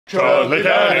Chudley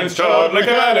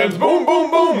cannons, boom, boom,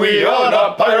 boom. We are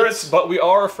not pirates, but we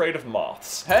are afraid of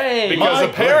moths. Hey! Because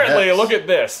apparently, look at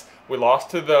this. We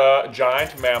lost to the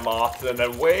giant mammoth, and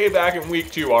then way back in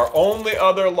week 2, our only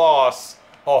other loss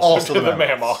also to the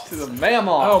mammoth. To the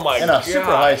mammoth. Oh my god. In a super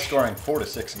high scoring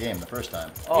 4-6 game the first time.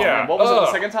 Oh, yeah. Man, what was it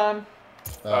the second time?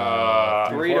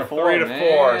 3 to 4. 3 to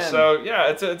 4. So yeah,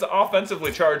 it's an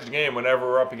offensively charged game whenever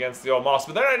we're up against the old Moss,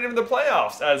 but they're not even in the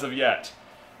playoffs as of yet.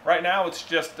 Right now, it's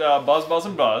just Buzz, Buzz,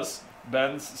 and Buzz,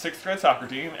 Ben's 6th grade soccer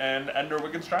team, and Ender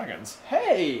Wiggins Dragons.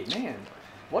 Hey, man.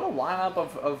 What a lineup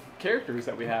of characters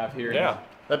that we have here. Yeah.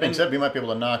 That being said, we might be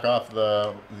able to knock off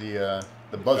the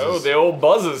buzzes. Oh, the old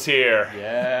buzzes here.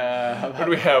 Yeah. What do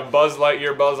we have? Buzz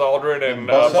Lightyear, Buzz Aldrin, and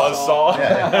Buzzsaw.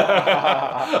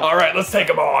 Yeah. All right, let's take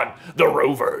them on. The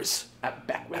Rovers. At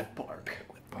Backwell Park.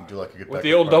 Do like a good With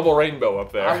the old double rainbow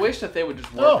up there. I wish that they would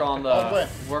just work on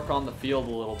the field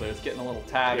a little bit. It's getting a little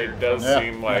tattered. It does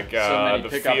seem like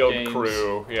the field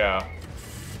crew. Yeah.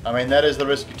 I mean, that is the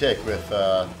risk you take with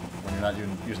when you're not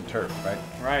using turf, right?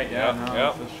 Right. Yeah.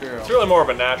 No, that's true. It's really more of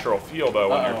a natural feel though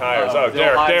when your tires. Oh,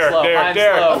 Derek.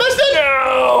 I missed it!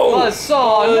 No!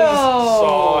 Buzzsaw,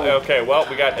 no! Okay, well,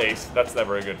 we got ace. That's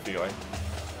never a good feeling.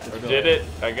 Or did it?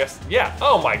 I guess. Yeah.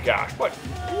 Oh my gosh.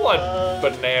 What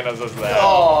bananas is that?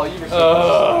 Oh, you were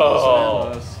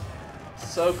so close.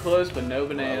 So close, but no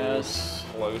bananas.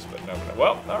 Close, but no bananas.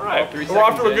 Well, all right. Well, we're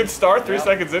off to a good start. 3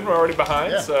 seconds in, we're already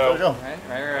behind. Yeah, so. there we go.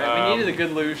 Right. We needed a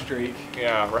good lose streak.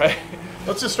 Yeah. Right.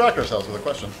 Let's distract ourselves with a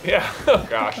question. Yeah. Oh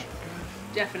gosh.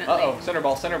 Definitely. Uh-oh.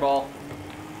 Center ball.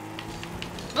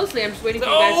 Mostly, I'm just waiting for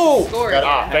you guys to score.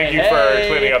 Thank you for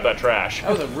cleaning up that trash.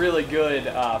 That was a really good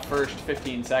first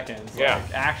 15 seconds. Yeah.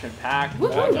 Like, action-packed.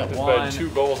 There's been 2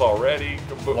 goals already.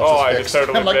 Oh, I just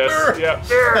totally missed. Yeah.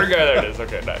 There it is.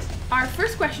 Okay, nice. Our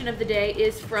first question of the day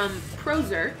is from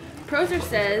Prozer. Prozer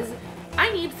says, I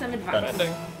need some advice.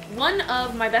 One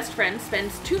of my best friends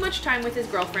spends too much time with his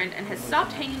girlfriend and has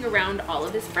stopped hanging around all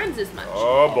of his friends as much.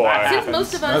 Oh boy. Since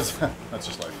most of us that's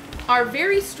just life. Are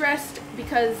very stressed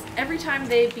because every time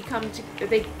they come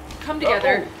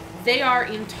together, they are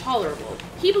intolerable.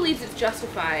 He believes it's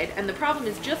justified, and the problem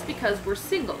is just because we're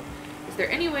single. Is there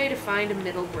any way to find a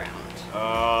middle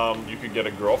ground? You could get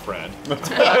a girlfriend. Double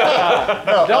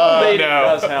dating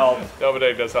does help. Double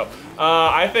dating does help.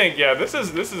 I think this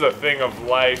is a thing of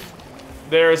life.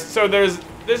 There's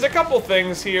a couple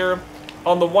things here.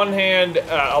 On the one hand,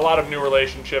 a lot of new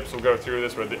relationships will go through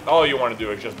this where all you want to do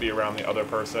is just be around the other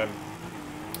person.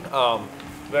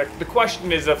 The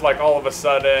question is if like all of a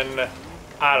sudden,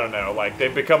 I don't know, like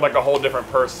they've become like a whole different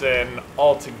person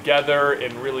altogether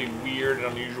in really weird and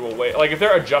unusual way. Like if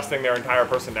they're adjusting their entire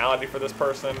personality for this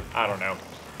person, I don't know.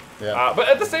 Yeah. But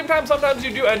at the same time, sometimes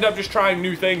you do end up just trying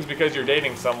new things because you're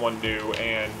dating someone new,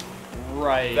 and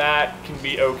that can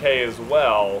be okay as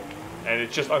well. And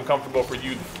it's just uncomfortable for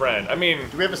you, the friend. I mean,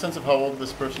 do we have a sense of how old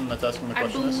this person that's asking the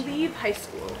question is? I believe high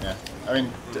school. Yeah.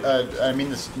 I mean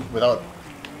this without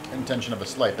intention of a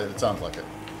slight, but it sounds like it.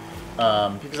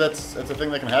 Because that's a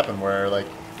thing that can happen where like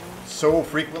so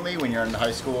frequently when you're in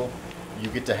high school, you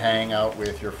get to hang out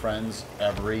with your friends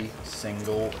every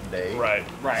single day. Right.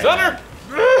 Center.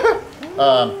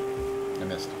 I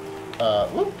missed.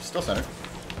 Whoop, still center.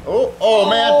 Oh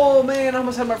man. Oh man, I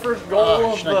almost had my first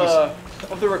goal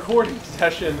of the recording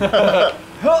session.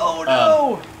 Oh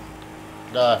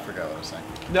no! I forgot what I was saying.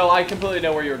 No, I completely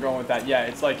know where you were going with that. Yeah,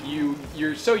 it's like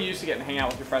you're so used to getting to hang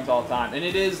out with your friends all the time, and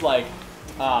it is like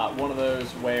one of those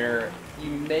where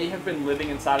you may have been living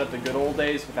inside of the good old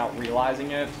days without realizing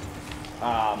it.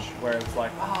 Where it's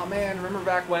like, oh man, remember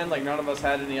back when like none of us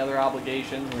had any other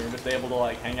obligations, we were just able to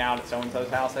like hang out at so-and-so's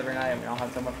house every night, and we all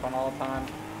had so much fun all the time.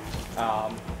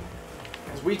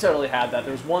 Because we totally had that.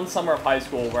 There was one summer of high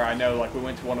school where I know like we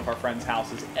went to one of our friends'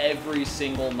 houses every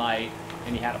single night,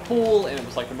 and he had a pool, and it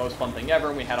was like the most fun thing ever,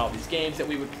 and we had all these games that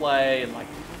we would play, and like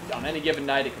on any given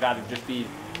night it could either just be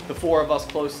the 4 of us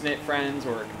close-knit friends,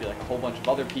 or it could be like a whole bunch of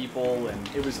other people, and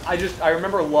it was, I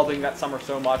remember loving that summer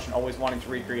so much and always wanting to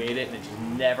recreate it, and it just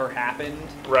never happened.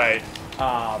 Right.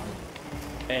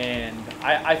 And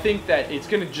I think that it's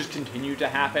going to just continue to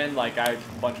happen. Like, a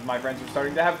bunch of my friends are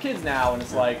starting to have kids now, and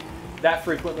it's like, that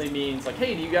frequently means, like,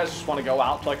 hey, do you guys just want to go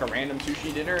out to, like, a random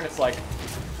sushi dinner? And it's like,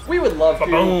 we would love to,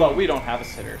 but we don't have a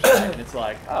sitter. And it's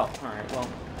like, oh, all right, well.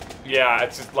 Yeah,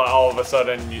 it's just all of a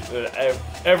sudden,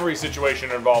 every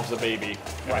situation involves a baby.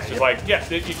 And it's just like, yeah,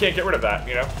 you can't get rid of that,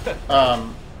 you know?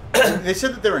 They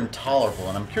said that they're intolerable,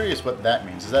 and I'm curious what that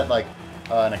means. Is that, like,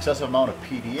 an excessive amount of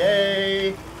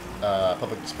PDA?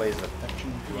 Public displays of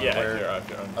affection? Yeah.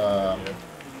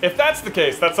 If that's the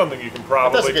case, that's something you can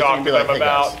probably talk to them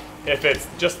about. If it's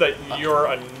just that you're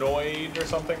annoyed or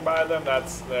something by them,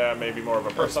 that's maybe more of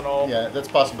a personal. Yeah, that's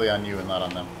possibly on you and not on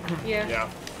them. Yeah. Yeah.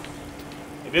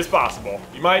 It is possible.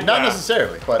 You might Not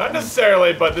necessarily, but Not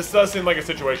necessarily, but this does seem like a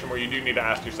situation where you do need to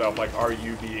ask yourself, like, are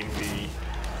you being the...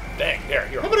 Dang, there,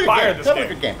 you're on fire in this Have a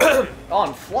good game.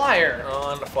 On flyer.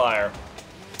 On the flyer.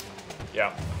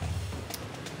 Yeah.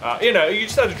 You know, you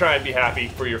just have to try and be happy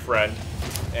for your friend.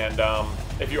 And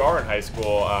if you are in high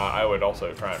school, I would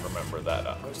also try and remember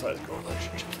that most high school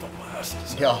relationships don't last.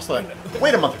 So. Yeah, also,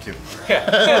 wait a month or two.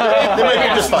 Yeah. They might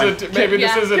be just fine. Maybe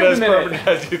this isn't Give it a as minute. permanent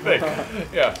as you think.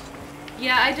 Yeah.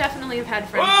 Yeah, I definitely have had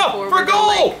friends Oh, before. for where they're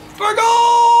goal! like, For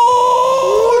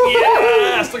goal!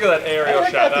 Yes! Look at that aerial Hey,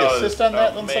 I shot. got the That was assist on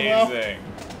that one somehow. amazing.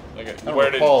 Look at I don't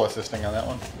where did recall assisting on that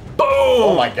one. boom!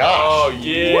 Oh my gosh. Oh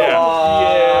yeah! Yeah!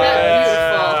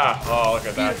 Oh, look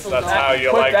at that. Beautiful That's goal. how you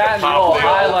Put like that to in the pop old the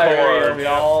highlight reel, cord.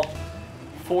 y'all.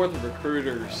 For the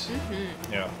recruiters.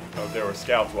 Yeah. Oh, there were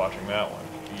scouts watching that one.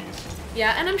 Jeez.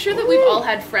 yeah, and I'm sure that we've all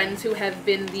had friends who have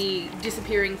been the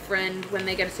disappearing friend when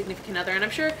they get a significant other, and I'm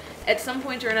sure at some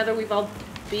point or another we've all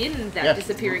been that Yeah,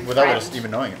 disappearing without friend. us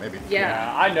even knowing it, maybe.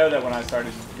 Yeah. I know that when I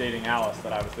started dating Alice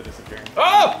that I was the disappearing.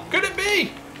 Oh, could it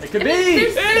be? It could And be.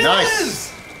 there's-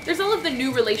 Nice. There's all of the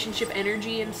new relationship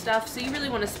energy and stuff, so you really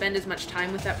want to spend as much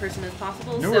time with that person as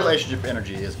possible. New so, relationship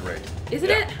energy is great. Isn't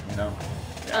Yeah. it? You know.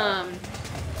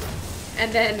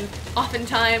 And then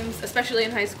oftentimes, especially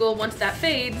in high school, once that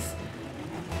fades,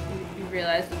 you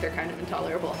realize that they're kind of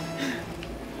intolerable.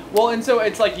 Well, and so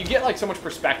it's like you get like so much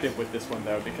perspective with this one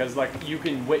though, because like you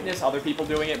can witness other people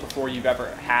doing it before you've ever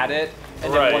had it,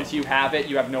 and Right. then once you have it,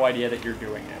 you have no idea that you're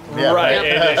doing it. Yeah, right. right.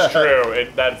 It is true.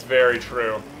 That's very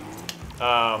true.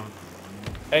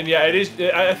 And yeah, it is.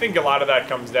 I think a lot of that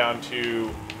comes down to,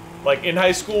 like in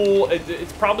high school,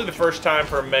 it's probably the first time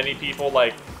for many people,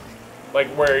 like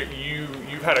where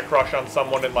you've had a crush on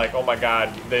someone and like, oh my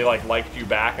god, they like liked you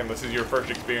back, and this is your first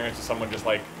experience with someone just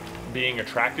like being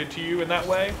attracted to you in that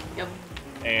way. Yep.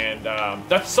 And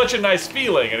that's such a nice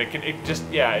feeling, and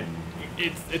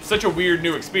it's such a weird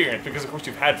new experience because of course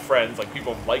you've had friends, like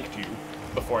people have liked you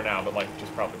before now, but like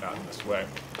just probably not in this way.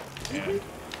 And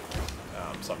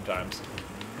sometimes.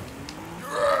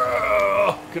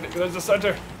 There's a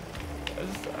center.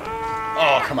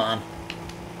 Oh, come on.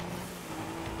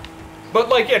 But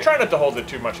like, yeah, try not to hold it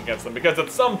too much against them, because at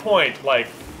some point, like,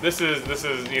 this is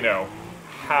you know,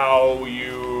 how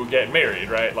you get married,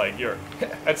 right? Like,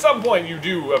 at some point you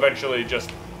do eventually just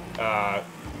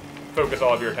focus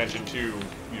all of your attention to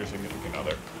your significant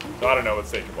other. So I don't know what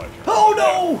stage of life you're in. Oh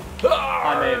no!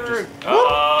 I may have just-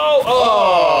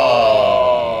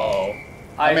 Oh!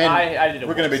 I mean, I did a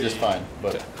we're gonna be whoopsie. just fine,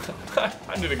 but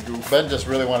I did a goof. Ben just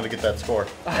really wanted to get that score.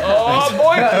 Oh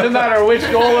boy! No matter which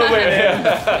goal it went in.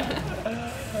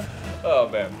 Oh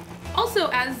man. Also,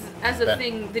 as a Ben.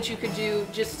 thing that you could do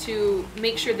just to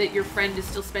make sure that your friend is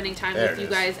still spending time There with it you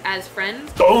is. guys as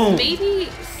friends, Boom! maybe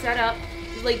set up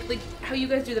like how you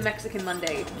guys do the Mexican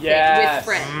Monday thing Yes.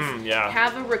 with friends. Yeah.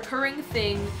 Have a recurring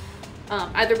thing,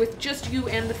 either with just you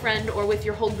and the friend or with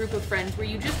your whole group of friends, where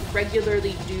you just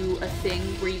regularly do a thing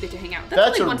where you get to hang out.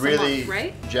 That's only a once really a month,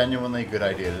 right? genuinely good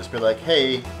idea. Just be like,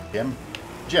 hey,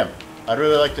 Jim, I'd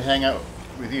really like to hang out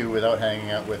with you without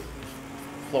hanging out with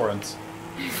Florence.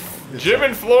 Jim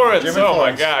and Florence. Jim and Oh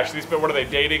Florence. my gosh, these what are they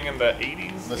dating in the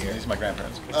 80s? Listen, these are my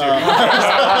grandparents.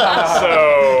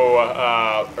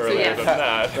 Earlier yes. than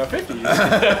that. The 50s.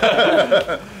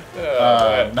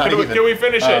 Not Can even. we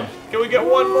finish it? Can we get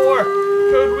one more?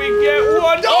 Could we get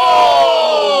one?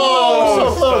 Oh!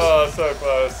 So close. Oh, so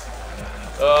close.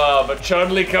 Oh, but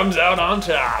Chun-Li comes out on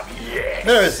top. Yes.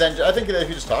 No, essentially, I think that if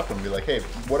you just talk to them, be like, hey,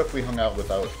 what if we hung out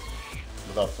without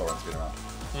Florence being around?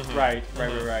 Right.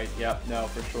 Yep. No,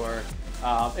 for sure.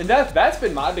 And that's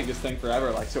been my biggest thing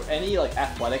forever. Like, so any like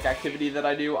athletic activity that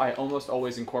I do, I almost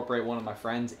always incorporate one of my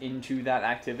friends into that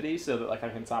activity, so that like I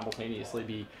can simultaneously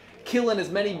be killing as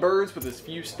many birds with as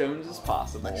few stones as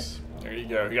possible. Nice. There you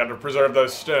go. You got to preserve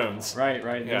those stones. Right.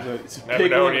 Yeah. It's a Never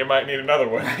big know one. when you might need another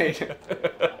one. Right.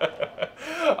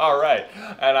 All right,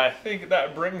 and I think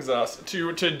that brings us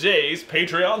to today's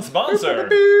Patreon sponsor.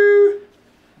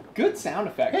 Good sound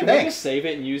effect. Hey, Can we thanks. just save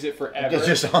it and use it forever? It's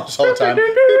just all the time.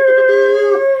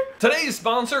 Today's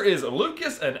sponsor is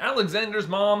Lucas and Alexander's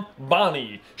mom,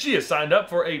 Bonnie. She has signed up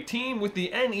for a team with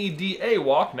the NEDA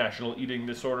Walk, National Eating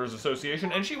Disorders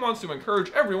Association, and she wants to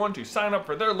encourage everyone to sign up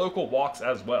for their local walks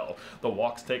as well. The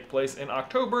walks take place in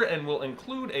October and will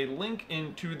include a link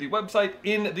into the website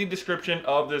in the description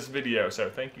of this video. So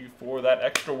thank you for that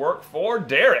extra work for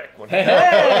Derek. Hey!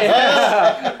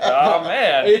 Oh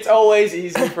man. It's always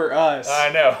easy for us.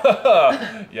 I know.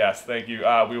 Yes, thank you.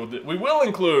 We will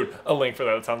include a link for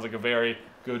that. It sounds like like a very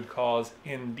good cause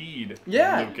indeed.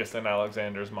 Yeah. Lucas and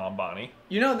Alexander's mom, Bonnie.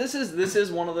 You know, this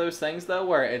is one of those things though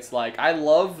where it's like I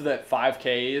love that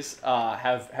 5Ks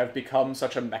have become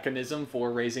such a mechanism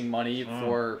for raising money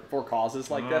for causes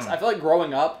like this. I feel like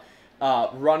growing up,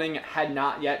 running had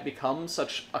not yet become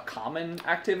such a common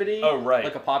activity. Oh, right.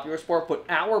 Like a popular sport, but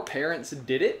our parents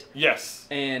did it. Yes.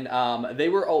 And they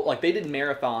were they did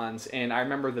marathons, and I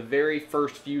remember the very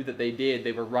first few that they did,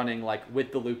 they were running like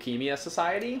with the Leukemia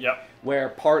Society. Yep. Where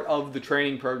part of the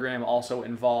training program also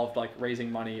involved like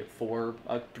raising money for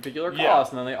a particular cause, Yeah.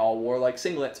 and then they all wore like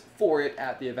singlets for it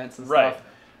at the events and Right.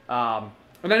 stuff.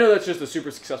 And I know that's just a super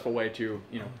successful way to,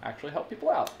 actually help people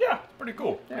out. Yeah, pretty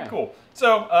cool. Pretty Yeah. cool.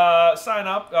 So, sign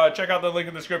up. Check out the link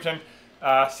in the description.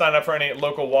 Sign up for any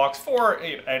local walks for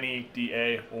any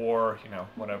DA or,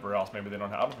 whatever else. Maybe they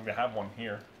don't have. I don't think they have one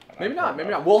here. Maybe not. Maybe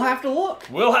not. We'll have to look.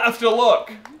 We'll have to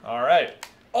look. All right.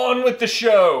 On with the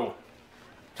show.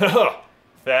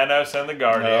 Thanos and the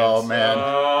Guardians. Oh, man.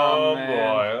 Oh, man.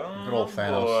 boy. Oh, Good old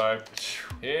Thanos. boy.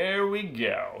 Here we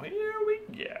go.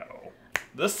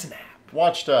 The snap.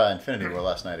 Watched Infinity War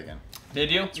last night again. Did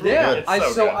you? really good.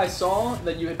 It's so good. I saw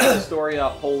that you had put a story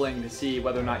up polling to see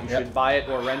whether or not you Yep. should buy it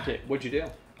or rent it. What'd you do?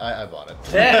 I bought it.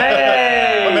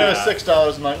 Hey! I mean, it was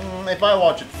 $6. I'm like, if I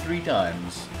watch it 3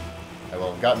 times, I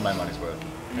will have gotten my money's worth.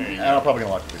 There you And go. I'm probably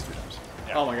gonna watch it at least 3 times.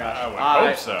 Yeah. Oh my gosh. I would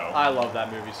hope so. I love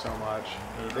that movie so much.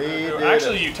 They did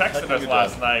Actually, a you texted heck of a us good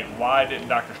last job. night. Why didn't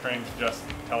Doctor Strange just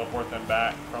teleport them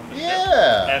back from the ship?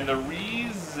 Yeah. And the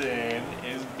reason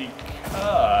is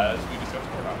because we discussed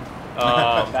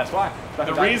Roanoke. That's why.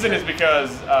 The reason is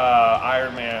because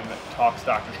Iron Man talks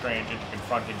Doctor Strange into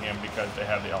confronting him because they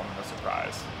have the element of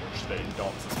surprise, which they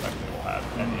don't suspect they will have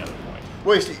at any other point.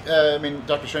 Well, you see, I mean,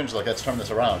 Doctor Strange is like, let's turn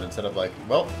this around instead of like,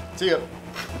 well, see ya.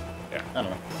 Yeah. I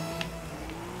don't know.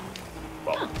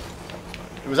 Well,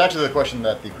 It was actually the question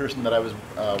that the person that I was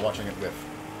watching it with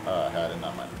had, and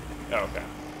not mine. okay.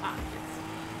 Ah,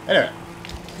 Anyway,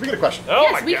 we get a question. Oh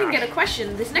yes, my we gosh. can get a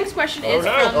question. This next question Oh, is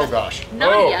no. from Oh gosh.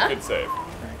 Nadia. Oh, good save.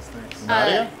 Thanks.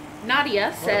 Nadia? Nadia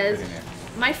What a says, pretty name.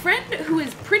 my friend who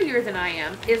is prettier than I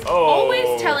am is Oh.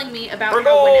 always telling me about For how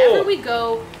goal. whenever we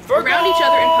go around each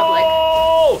other in public,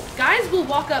 public. guys will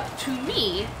walk up to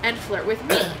me and flirt with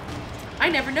me. I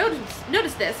never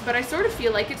noticed this, but I sort of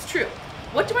feel like it's true.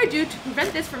 What do I do to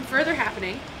prevent this from further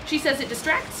happening? She says it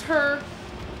distracts her.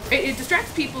 It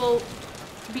distracts people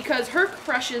because her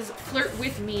crushes flirt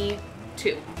with me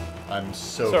too. I'm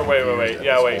so. So wait. confused at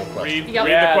Yeah, this wait. whole question. Read Yep. the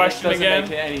Yeah, question this doesn't again.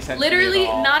 make any sense Literally, to me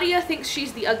at all. Nadia thinks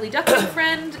she's the ugly duckling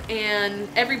friend, and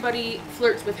everybody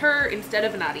flirts with her instead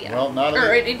of Nadia. Well, Nadia.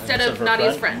 Or instead of her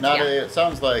Nadia's friend. Nadia, Yeah. it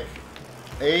sounds like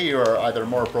you're either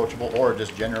more approachable or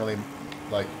just generally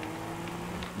like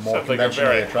more Sounds like you're conventionally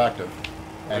very- attractive,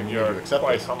 and you need You're to accept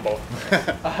quite this. humble.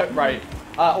 Right.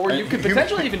 Or you And could you-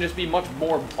 potentially even just be much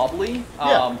more bubbly.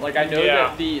 Yeah. Like I know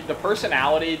Yeah. that the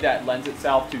personality that lends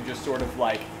itself to just sort of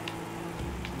like,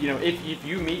 if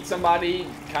you meet somebody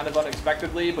kind of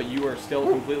unexpectedly, but you are still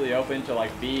completely open to like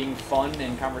being fun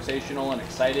and conversational and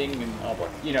exciting and Oh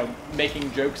boy.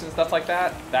 making jokes and stuff like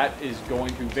that, that is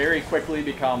going to very quickly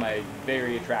become a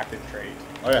very attractive trait.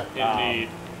 Oh yeah. Indeed.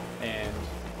 And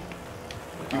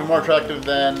Even more attractive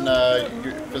than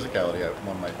your physicality,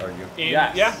 one might argue.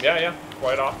 Yeah. Yes. Yeah.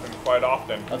 Quite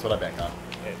often. That's what I bank on.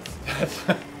 It's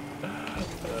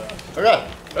Oh god.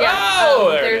 Yeah, Oh,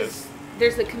 there it there's is.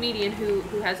 there's a comedian who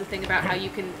has a thing about how you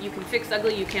can fix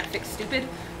ugly, you can't fix stupid.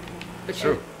 But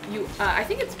True. you I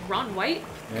think it's Ron White,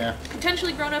 Yeah.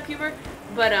 potentially grown up humor,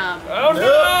 but Oh no!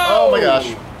 Oh my gosh.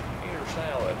 Tater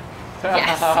salad.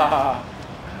 Yes.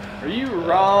 Are you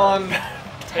wrong?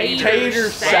 Tater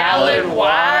salad,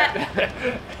 what?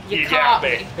 You got caught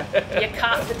me. You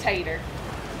caught the tater.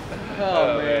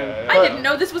 Oh man. I didn't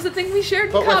know this was a thing we shared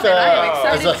in But with, common. I am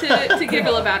as excited to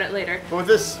giggle about it later. But with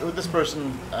this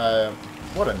person,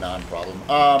 what a non-problem.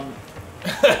 Be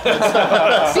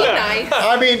nice.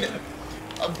 I mean,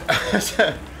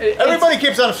 everybody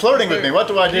keeps on flirting with me. What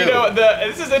do I do? You know,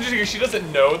 this is interesting because she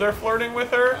doesn't know they're flirting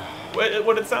with her.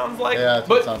 What it sounds like. Yeah, that's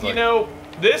but what it sounds like. you know,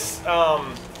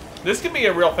 this can be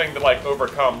a real thing to like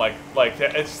overcome. Like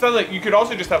it sounds like you could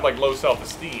also just have like low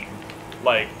self-esteem.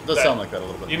 Like It does that- sound like that a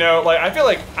little bit. You know, like I feel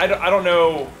like I don't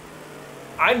know.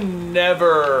 I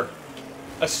never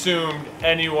assumed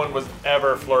anyone was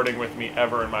ever flirting with me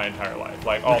ever in my entire life,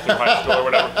 like all through high school or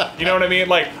whatever. You know what I mean?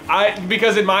 Like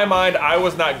because in my mind I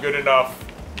was not good enough,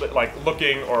 like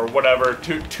looking or whatever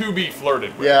to be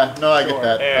flirted with. Yeah, no, I Sure.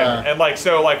 get that. And like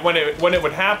so like when it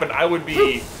would happen, I would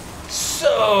be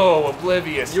so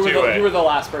oblivious You to were it. the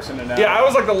last person to know. Yeah, I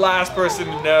was like the last person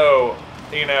to know,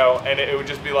 you know, and it would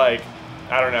just be like,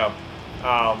 I don't know.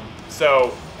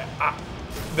 So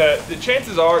the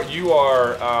chances are you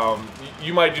are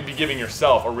you might be giving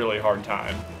yourself a really hard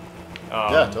time.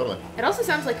 Yeah, totally. It also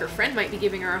sounds like her friend might be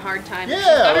giving her a hard time. Yeah, She's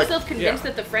got like- herself convinced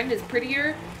that the friend is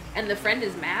prettier, and the friend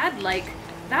is mad. Like,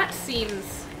 that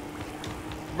seems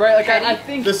Right, like Petty. I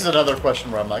think This is another question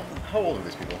where I'm like, how old are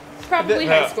these people? probably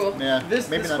Yeah. high school. Yeah, this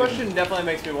maybe not question even. definitely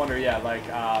makes me wonder. Yeah, like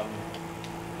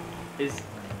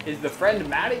is the friend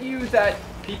mad at you that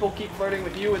people keep flirting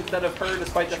with you instead of her,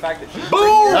 despite the fact that she's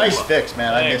Boom! Nice fix,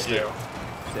 man. I Thank missed you.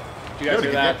 it. Do you guys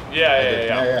hear that?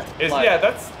 Yeah. Yeah.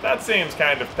 Like- That seems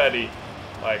kind of petty.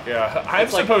 Like, I'm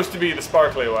It's like- supposed to be the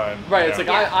sparkly one. Right, you it's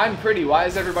know? like I'm pretty. Why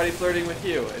is everybody flirting with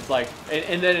you? It's like,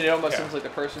 and then it almost Yeah. seems like the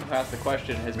person who asked the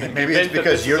question has been Maybe it's convinced that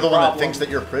because this you're is the a one that problem. thinks that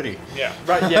you're pretty. Yeah.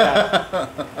 Right, yeah.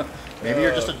 Maybe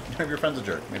you're just maybe your friend's a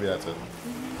jerk. Maybe that's it.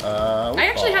 I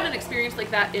actually had an experience like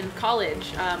that in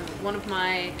college. One of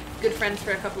my good friends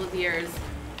for a couple of years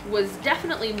was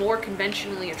definitely more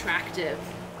conventionally attractive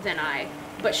than I,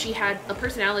 but she had a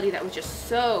personality that was just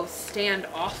so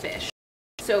standoffish.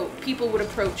 So people would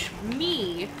approach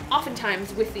me,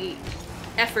 oftentimes with the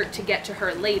effort to get to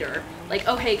her later. Like,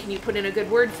 oh, hey, can you put in a good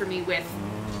word for me with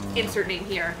insert name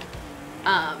here?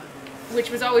 Which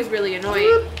was always really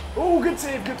annoying. Oh, good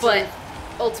save, good But save.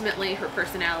 ultimately, her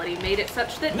personality made it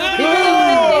such that nobody really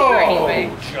wanted to take her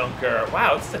anyway. Junker.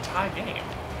 Wow, it's a tie game.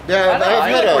 Yeah, I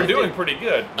I've had We're a, doing pretty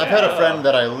good. I've had a friend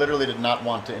that I literally did not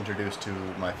want to introduce to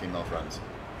my female friends.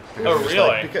 Oh, It's just really?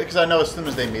 like- because I know as soon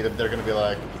as they meet him, they're going to be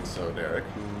like, so Derek,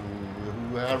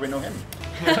 how do we know him?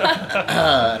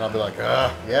 And I'll be like,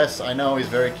 yes, I know, he's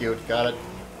very cute, got it.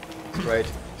 It's great.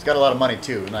 He's got a lot of money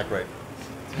too, isn't that great?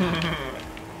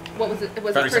 What was it?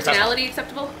 Was Very his personality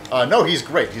acceptable? No, he's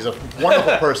great. He's a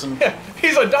wonderful person.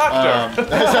 He's a doctor.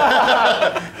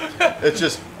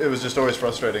 It was just always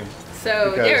frustrating.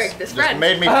 So, because Derek, this it friend. just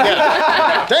made me,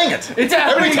 yeah, dang it! It's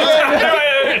Every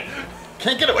happening. time,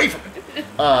 can't get away from it.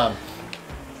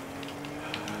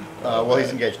 Well,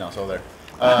 he's engaged now, so there.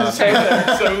 Same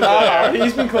there. So there.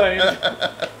 He's been claimed.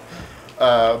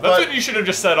 That's but what you should have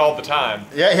just said all the time.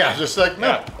 yeah, just like no.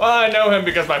 Yeah. Well, I know him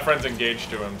because my friend's engaged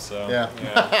to him, so. Yeah.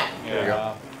 There you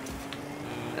go.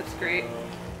 That's great.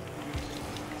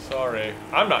 Sorry.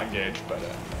 I'm not engaged, but.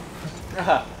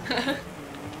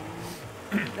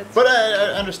 That's But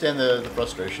I understand the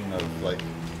frustration of like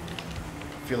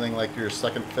feeling like you're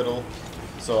second fiddle.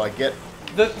 So I get.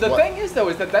 The What? thing is though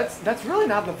is that that's really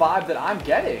not the vibe that I'm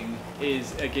getting.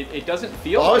 Is like, it doesn't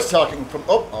feel. Well, I was like, talking from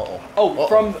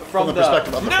from the the-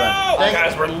 perspective of the No! friend. Dang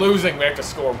Guys, it. we're losing. We have to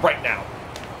score right now.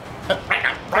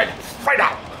 Right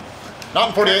now. Not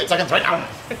in 48 seconds. Right now.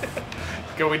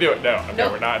 Can we do it? No. Okay,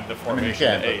 Nope. we're not in the I mean, formation. you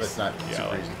can, the but ace. it's not Yeah, super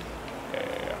like- easy.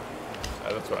 Yeah.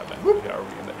 That's what I meant. Yeah, are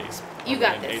we in the ace? You are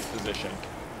got we in this. ace position.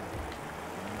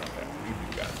 Okay, we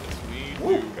do got this.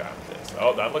 We do got this.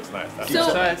 Oh, that looks nice. That's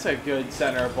So- That's a good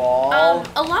center ball.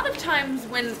 a lot of times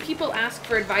when people ask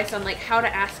for advice on like how to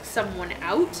ask someone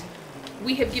out,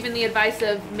 we have given the advice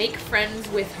of make friends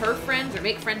with her friends or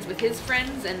make friends with his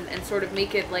friends and sort of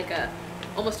make it like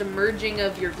almost a merging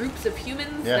of your groups of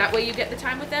humans. Yeah. That way you get the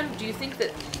time with them. Do you think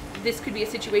that this could be a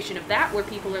situation of that where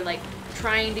people are like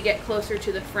trying to get closer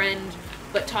to the friend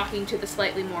but talking to the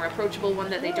slightly more approachable one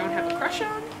that they don't have a crush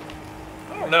on?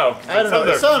 I don't know. 'Cause I don't it know, says it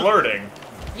they're sound- flirting.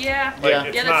 Yeah. Like, Yeah.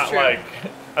 it's Yeah, not that's true. like...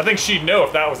 I think she'd know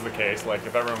if that was the case, like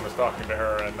if everyone was talking to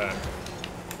her and then...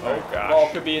 Oh, gosh. Ball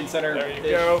could be in center. There you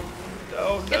go.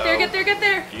 Oh, no. Get there, get there, get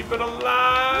there. Keep it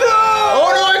alive.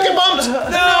 Oh no! I get bumped.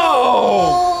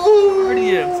 No!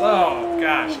 Guardians. Oh,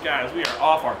 gosh, guys. We are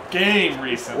off our game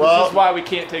recently. Well- This is why we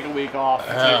can't take a week off.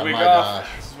 Take Oh a week my off.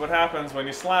 gosh. This is what happens when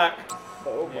you slack.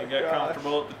 Oh You get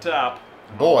comfortable at the top.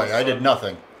 Boy, I did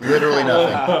nothing. Literally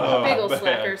nothing. Big ol' man.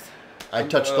 slackers. I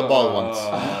touched the ball once.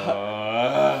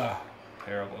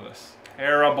 Terribleness.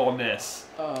 Terribleness.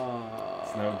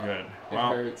 It's no good. It Well,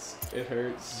 hurts. It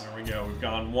hurts. there we go. We've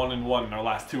gone 1-1 in our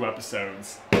last 2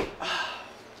 episodes.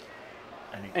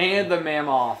 And the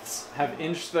Mammoths have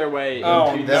inched their way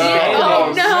Oh into no! the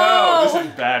Oh, no! This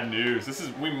is bad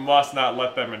news. We must not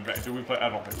let them advance. Do we play? I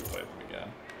don't think we play them again.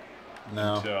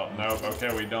 No. Until nope.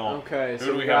 Okay, we don't. Okay, Who so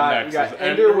do we we got- have we next? got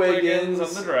There's Ender Wiggins. and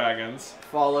the Dragons.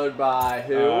 Followed by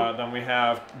who? Then we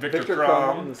have Victor Victor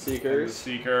Crumb Crumb, the Seekers. and the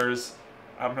Seekers.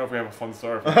 I don't know if we have a fun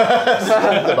story for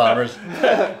that. The bombers.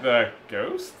 The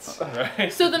Ghosts,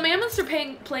 right? So the Mammoths are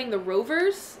playing the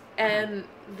Rovers, and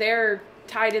they're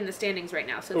tied in the standings right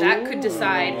now. So that could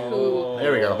decide who.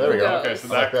 There we go, there we go. Okay,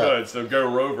 so I like that that. could. So go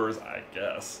Rovers, I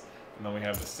guess. And then we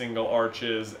have the Single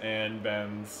Arches and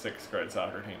Ben's 6th grade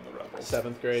soccer team, the Rebels.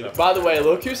 7th grade. Seventh By the way,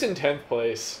 look who's in 10th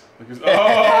place. Because,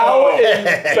 How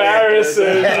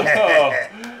embarrassing. Oh,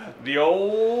 the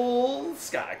old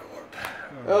Sky Corp.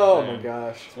 Oh man. my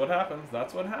gosh. That's what happens.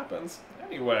 That's what happens.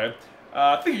 Anyway,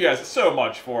 thank you guys so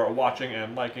much for watching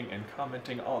and liking and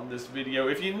commenting on this video.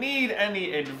 If you need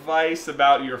any advice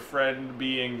about your friend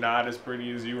being not as pretty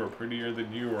as you or prettier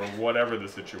than you or whatever the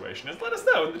situation is, let us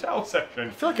know in the towel section.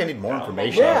 I feel like I need more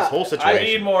information on this whole situation. I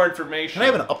need more information. Can I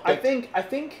have an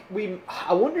update?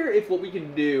 I wonder if what we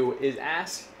can do is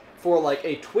ask for like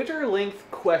a Twitter length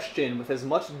question with as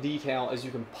much detail as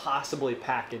you can possibly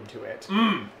pack into it.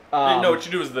 No, what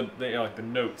you do is the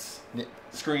notes. Yeah.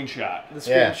 Screenshot. The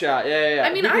screenshot, yeah.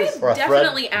 I mean, Because- I've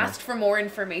definitely asked for more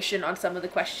information on some of the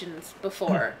questions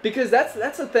before. Because that's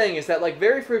the thing, is that like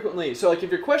very frequently, so like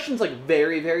if your question's like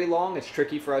very, very long, it's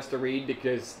tricky for us to read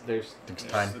because there's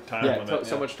time. The time yeah, limit,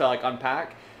 so much to like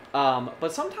unpack. But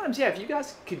sometimes, yeah, if you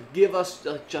guys could give us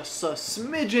just a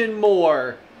smidgen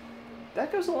more, that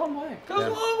goes a long way. Goes a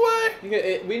long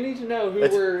way. We need to know who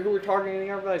we're targeting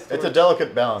our advice towards. It's a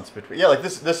delicate balance between like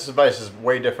this advice is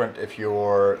way different if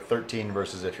you're 13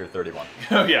 versus if you're 31.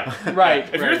 Oh yeah.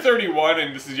 Right. If you're 31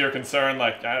 and this is your concern,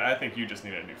 like I think you just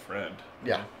need a new friend.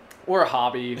 Yeah. Or a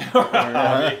hobby.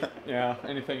 Yeah,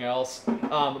 anything else.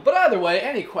 But either way,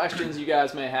 any questions you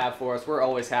guys may have for us, we're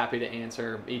always happy to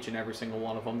answer each and every single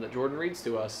one of them that Jordan reads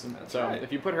to us. So right.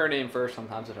 if you put her name first,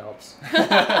 sometimes it helps.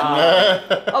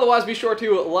 Otherwise, be sure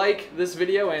to like this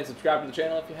video and subscribe to the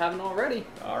channel if you haven't already.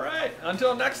 All right.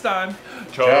 Until next time.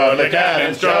 Charlie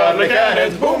cannons,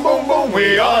 boom, boom, boom.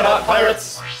 We are not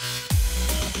pirates.